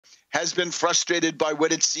has been frustrated by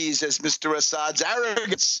what it sees as Mr. Assad's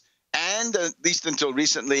arrogance and, at least until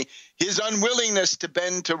recently, his unwillingness to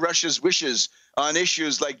bend to Russia's wishes on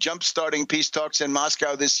issues like jump-starting peace talks in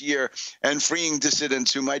Moscow this year and freeing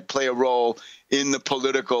dissidents who might play a role in the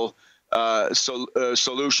political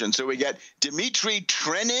solution. So we get Dmitry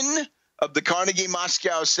Trenin of the Carnegie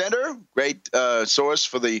Moscow Center, great source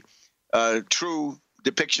for the true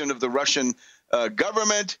depiction of the Russian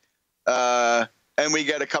government. And we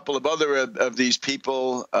get a couple of other of these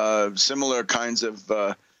people, similar kinds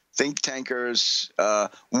of think tankers.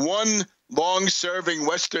 One long-serving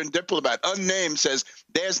Western diplomat, unnamed, says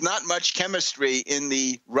there's not much chemistry in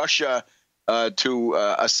the Russia to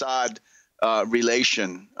Assad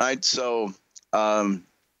relation. Right? So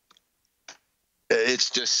it's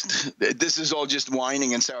just, this is all just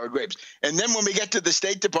whining and sour grapes. And then when we get to the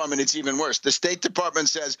State Department, it's even worse. The State Department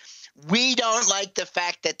says, we don't like the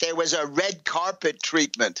fact that there was a red carpet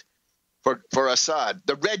treatment for Assad.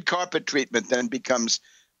 The red carpet treatment then becomes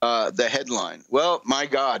the headline. Well, my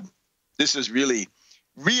God, this is really,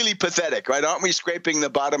 really pathetic, right? Aren't we scraping the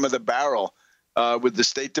bottom of the barrel with the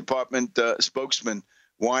State Department spokesman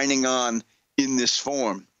whining on in this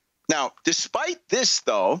form? Now, despite this,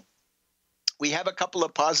 though, we have a couple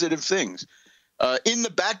of positive things. In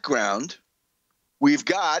the background, we've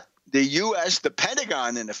got the U.S., the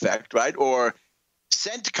Pentagon, in effect, right, or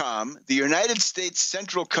CENTCOM, the United States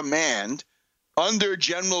Central Command, under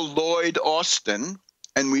General Lloyd Austin.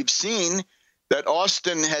 And we've seen that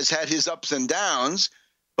Austin has had his ups and downs,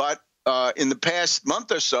 but in the past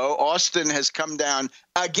month or so, Austin has come down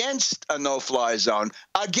against a no-fly zone,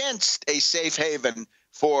 against a safe haven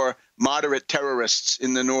for moderate terrorists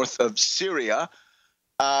in the north of Syria.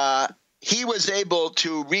 He was able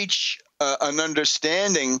to reach an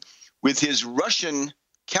understanding with his Russian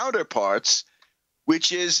counterparts,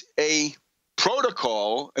 which is a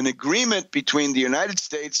protocol, an agreement between the United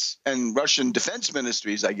States and Russian defense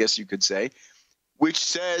ministries, I guess you could say, which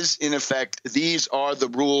says, in effect, these are the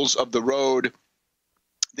rules of the road.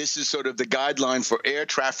 This is sort of the guideline for air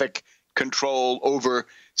traffic control over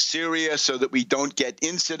Syria so that we don't get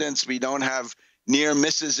incidents, we don't have near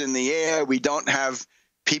misses in the air, we don't have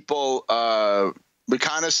people,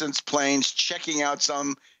 reconnaissance planes checking out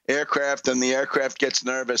some aircraft and the aircraft gets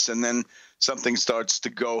nervous and then something starts to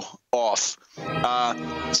go off.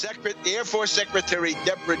 Air Force Secretary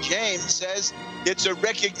Deborah James says it's a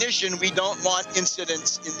recognition we don't want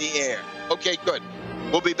incidents in the air. Okay, good.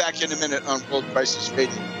 We'll be back in a minute on World Crisis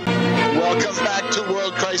Radio. Welcome back to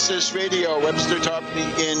World Crisis Radio. Webster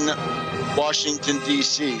Tarpley in Washington,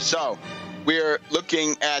 D.C. So we're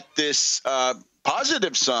looking at this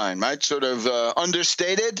positive sign, right? Sort of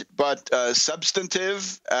understated, but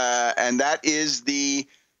substantive. And that is the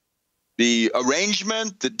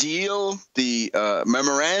arrangement, the deal, the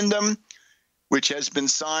memorandum, which has been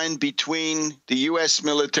signed between the U.S.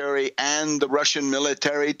 military and the Russian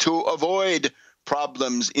military to avoid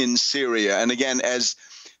problems in Syria. And again, as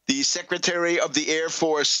the Secretary of the Air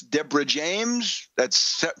Force, Deborah James,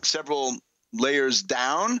 that's several layers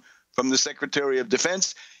down from the Secretary of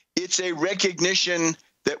Defense, it's a recognition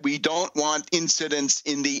that we don't want incidents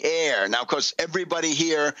in the air. Now, of course, everybody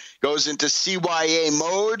here goes into CYA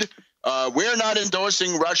mode. We're not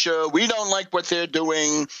endorsing Russia. We don't like what they're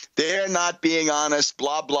doing. They're not being honest,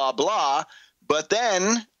 blah, blah, blah. But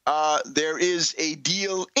then there is a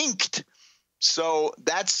deal inked. So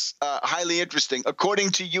that's highly interesting.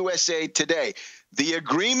 According to USA Today, the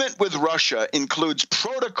agreement with Russia includes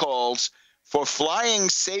protocols for flying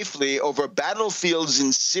safely over battlefields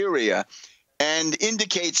in Syria and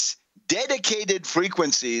indicates dedicated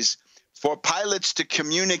frequencies for pilots to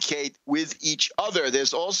communicate with each other.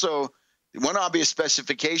 There's also one obvious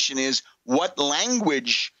specification is what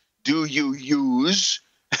language do you use?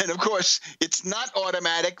 And of course, it's not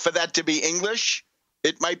automatic for that to be English.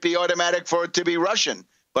 It might be automatic for it to be Russian,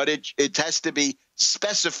 but it has to be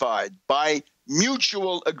specified by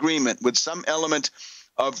mutual agreement with some element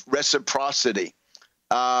of reciprocity.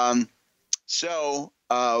 The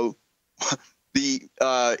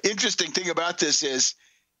interesting thing about this is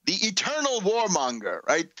the eternal warmonger,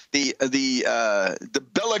 right? The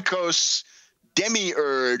bellicose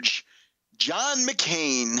demiurge, John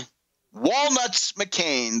McCain, Walnuts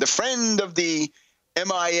McCain, the friend of the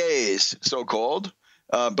MIAs, so-called,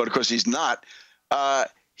 but of course he's not.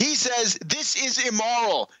 He says this is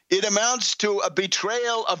immoral. It amounts to a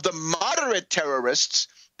betrayal of the moderate terrorists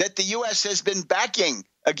that the U.S. has been backing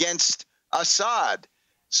against Assad.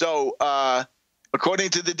 So according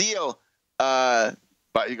to the deal,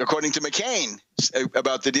 according to McCain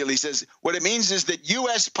about the deal, he says what it means is that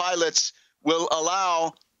U.S. pilots will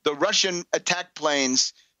allow the Russian attack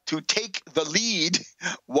planes to take the lead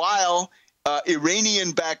while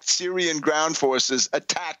Iranian-backed Syrian ground forces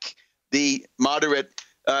attack the moderate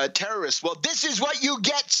terrorists. Well, this is what you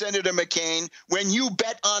get, Senator McCain, when you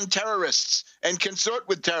bet on terrorists and consort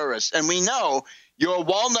with terrorists. And we know you're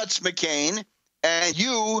walnuts, McCain, and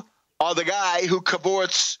you are the guy who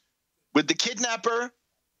cavorts with the kidnapper,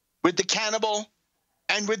 with the cannibal,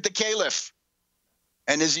 and with the caliph.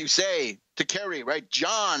 And as you say to Kerry, right,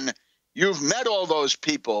 John, you've met all those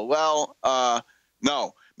people. Well,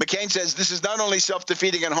 no. McCain says this is not only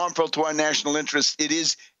self-defeating and harmful to our national interests, it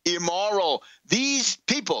is immoral. These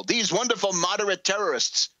people, these wonderful moderate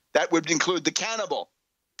terrorists, that would include the cannibal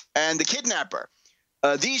and the kidnapper,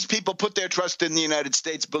 these people put their trust in the United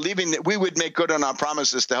States, believing that we would make good on our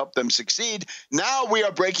promises to help them succeed. Now we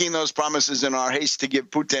are breaking those promises in our haste to give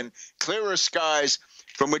Putin clearer skies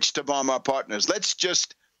from which to bomb our partners. Let's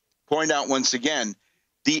just point out once again,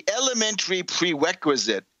 the elementary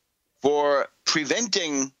prerequisite for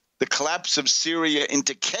preventing the collapse of Syria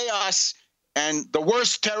into chaos and the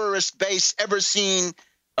worst terrorist base ever seen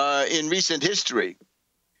in recent history,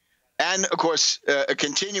 and, of course,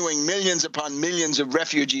 continuing millions upon millions of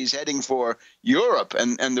refugees heading for Europe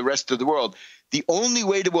and the rest of the world. The only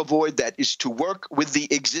way to avoid that is to work with the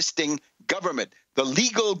existing government, the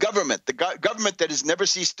legal government, the government that has never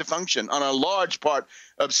ceased to function on a large part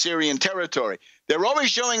of Syrian territory. They're always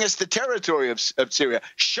showing us the territory of Syria.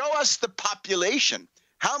 Show us the population.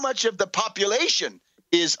 How much of the population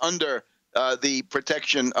is under the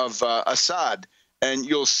protection of Assad? And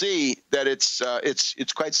you'll see that it's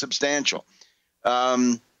quite substantial.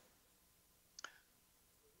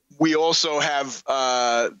 We also have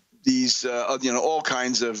these all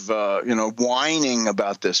kinds of whining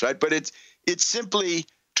about this, right? But it's simply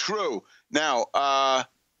true. Now,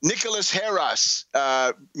 Nicholas Heras,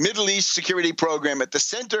 Middle East Security Program at the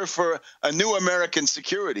Center for a New American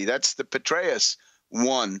Security. That's the Petraeus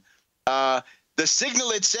one. The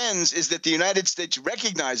signal it sends is that the United States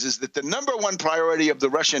recognizes that the number one priority of the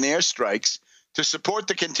Russian airstrikes to support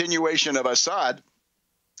the continuation of Assad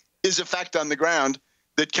is a fact on the ground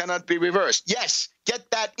that cannot be reversed. Yes, get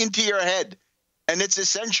that into your head. And it's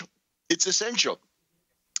essential. It's essential.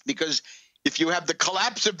 Because if you have the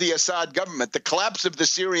collapse of the Assad government, the collapse of the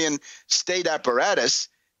Syrian state apparatus,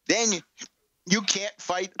 then you can't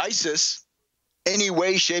fight ISIS any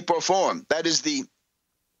way, shape, or form. That is the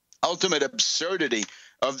ultimate absurdity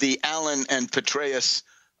of the Allen and Petraeus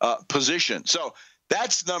position. So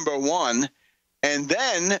that's number one. And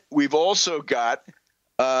then we've also got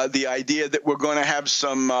the idea that we're going to have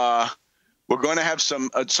some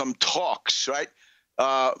talks, right?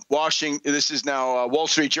 This is now Wall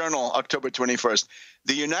Street Journal, October 21st.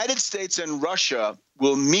 The United States and Russia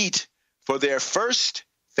will meet for their first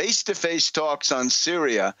face-to-face talks on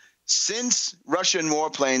Syria since Russian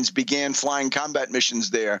warplanes began flying combat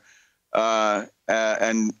missions there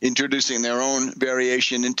and introducing their own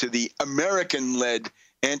variation into the American-led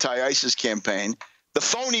anti-ISIS campaign. The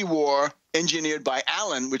phony war engineered by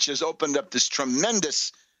Allen, which has opened up this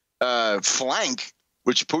tremendous flank,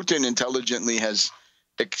 which Putin intelligently has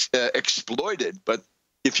exploited. But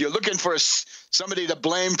if you're looking for somebody to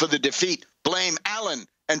blame for the defeat, blame Allen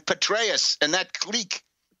and Petraeus and that clique.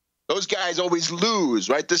 Those guys always lose,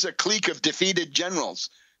 right? This is a clique of defeated generals.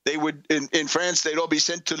 They would, in France, they'd all be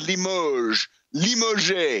sent to Limoges.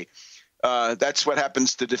 Limoges. That's what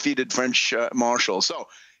happens to defeated French marshals. So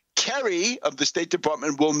Kerry of the State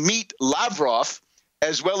Department will meet Lavrov,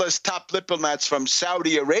 as well as top diplomats from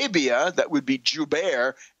Saudi Arabia, that would be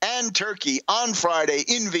Jubair, and Turkey on Friday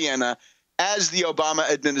in Vienna as the Obama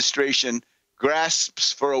administration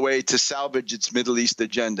grasps for a way to salvage its Middle East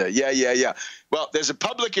agenda. Yeah. Well, there's a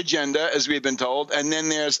public agenda, as we've been told, and then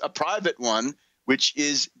there's a private one, which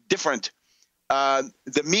is different.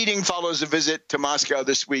 The meeting follows a visit to Moscow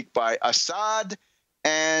this week by Assad,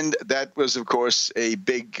 and that was, of course, a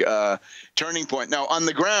big turning point. Now, on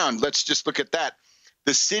the ground, let's just look at that.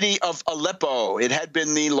 The city of Aleppo, it had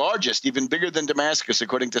been the largest, even bigger than Damascus,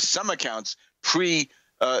 according to some accounts,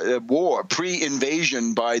 pre-war,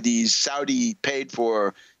 pre-invasion by these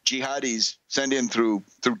Saudi-paid-for jihadis sent in through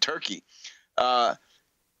Turkey.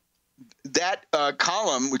 That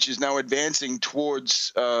column, which is now advancing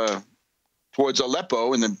towards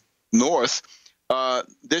Aleppo in the north,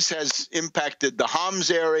 this has impacted the Homs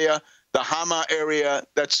area, the Hama area.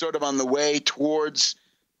 That's sort of on the way towards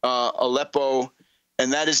Aleppo,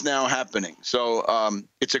 and that is now happening. So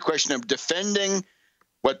it's a question of defending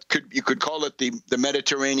what you could call it the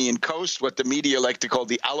Mediterranean coast, what the media like to call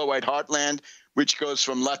the Alawite heartland, which goes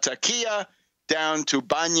from Latakia down to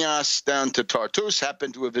Banyas, down to Tartus.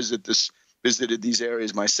 Happened to have visited these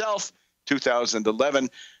areas myself, 2011.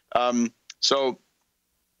 So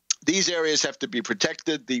these areas have to be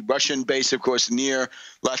protected. The Russian base, of course, near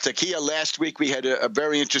Latakia. Last week, we had a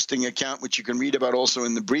very interesting account, which you can read about also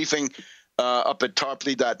in the briefing up at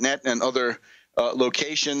tarpley.net and other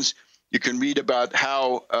locations. You can read about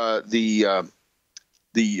how the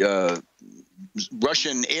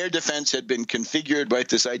Russian air defense had been configured, right?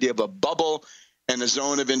 This idea of a bubble and a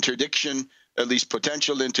zone of interdiction, at least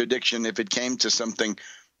potential interdiction, if it came to something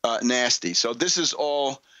nasty. So this is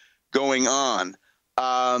all going on.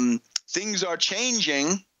 Things are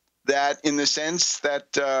changing that in the sense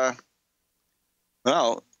that,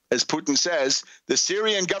 well, as Putin says, the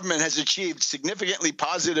Syrian government has achieved significantly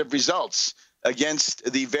positive results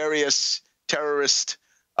against the various terrorist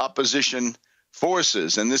opposition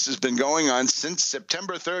forces. And this has been going on since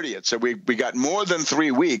September 30th. So we got more than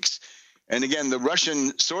 3 weeks. And again, the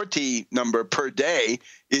Russian sortie number per day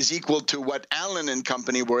is equal to what Allen and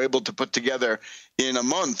company were able to put together in a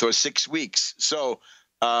month or 6 weeks. So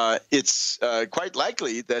it's quite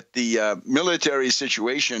likely that the military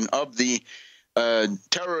situation of the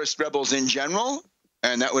terrorist rebels in general,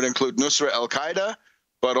 and that would include Nusra al-Qaeda,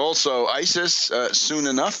 but also ISIS soon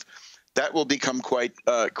enough, that will become quite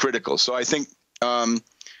critical. So I think,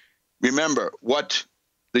 remember, what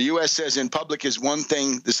the U.S. says in public is one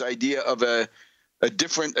thing. This idea of a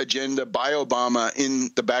different agenda by Obama in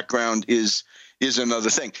the background is another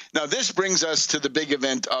thing. Now, this brings us to the big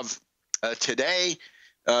event of today.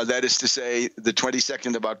 That is to say, the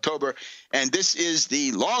 22nd of October. And this is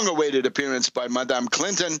the long-awaited appearance by Madame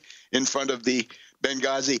Clinton in front of the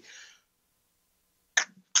Benghazi,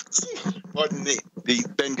 pardon me, the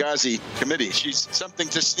Benghazi committee. She's something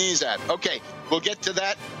to sneeze at. Okay, we'll get to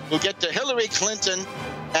that. We'll get to Hillary Clinton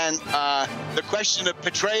and the question of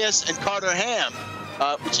Petraeus and Carter Ham,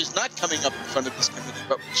 which is not coming up in front of this committee,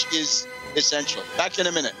 but which is essential. Back in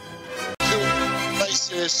a minute.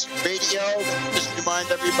 Crisis Radio. Let me just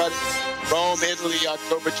remind everybody, Rome, Italy,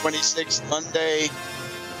 October 26th, Monday.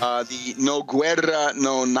 The No Guerra,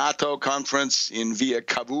 No NATO conference in Via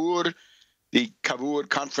Cavour, the Cavour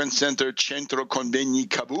Conference Center, Centro Convegni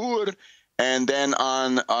Cavour. And then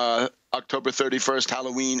on October 31st,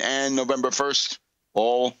 Halloween, and November 1st,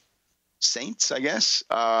 All Saints, I guess.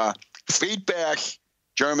 Friedberg,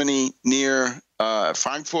 Germany, near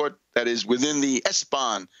Frankfurt. That is within the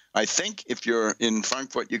S-Bahn. I think if you're in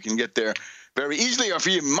Frankfurt, you can get there very easily. Or if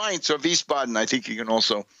you're in Mainz or Wiesbaden, I think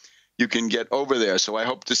you can get over there. So I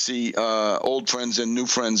hope to see old friends and new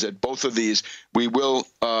friends at both of these. We will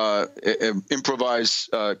improvise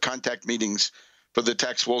contact meetings for the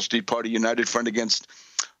Tax Wall Street Party United Front Against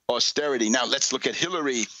Austerity. Now let's look at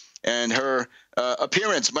Hillary and her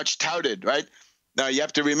appearance, much touted, right? Now, you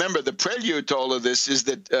have to remember the prelude to all of this is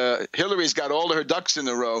that Hillary's got all her ducks in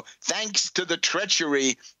a row thanks to the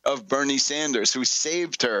treachery of Bernie Sanders, who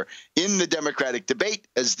saved her in the Democratic debate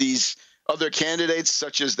as these other candidates,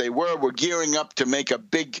 such as they were gearing up to make a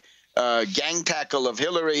big gang tackle of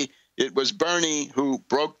Hillary. It was Bernie who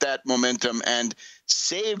broke that momentum and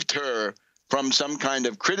saved her from some kind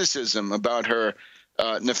of criticism about her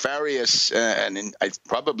nefarious and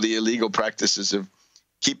probably illegal practices of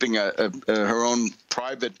keeping her own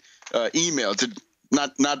private email.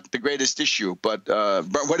 Not the greatest issue, but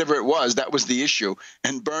whatever it was, that was the issue.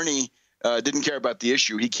 And Bernie didn't care about the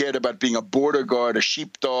issue. He cared about being a border guard, a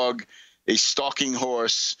sheepdog, a stalking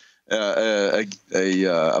horse, a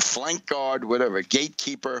flank guard, whatever, a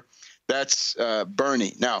gatekeeper. That's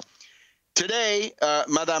Bernie. Now, today,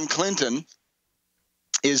 Madame Clinton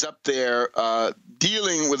is up there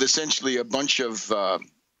dealing with essentially a bunch of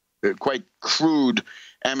quite crude,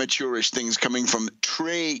 amateurish things coming from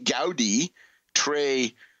Trey Gowdy,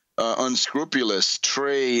 Trey unscrupulous,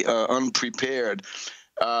 Trey unprepared.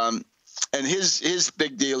 And his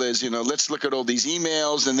big deal is, let's look at all these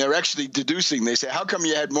emails, and they're actually deducing. They say, how come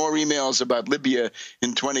you had more emails about Libya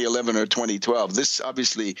in 2011 or 2012? This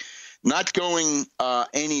obviously not going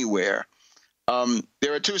anywhere.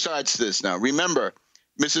 There are two sides to this now. Remember,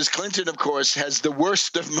 Mrs. Clinton, of course, has the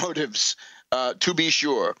worst of motives, to be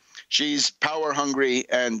sure. She's power hungry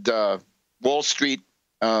and Wall Street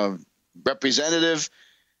representative,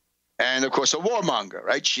 and of course a warmonger,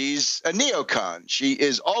 right? She's a neocon. She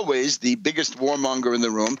is always the biggest warmonger in the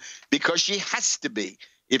room because she has to be.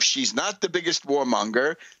 If she's not the biggest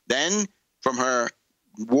warmonger, then from her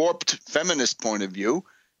warped feminist point of view,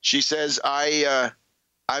 she says, I'm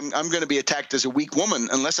going to be attacked as a weak woman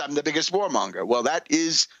unless I'm the biggest warmonger. Well, that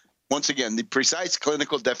is, once again, the precise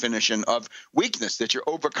clinical definition of weakness, that you're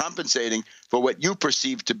overcompensating for what you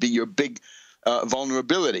perceive to be your big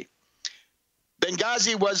vulnerability.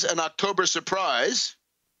 Benghazi was an October surprise.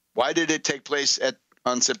 Why did it take place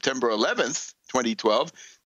on September 11th, 2012?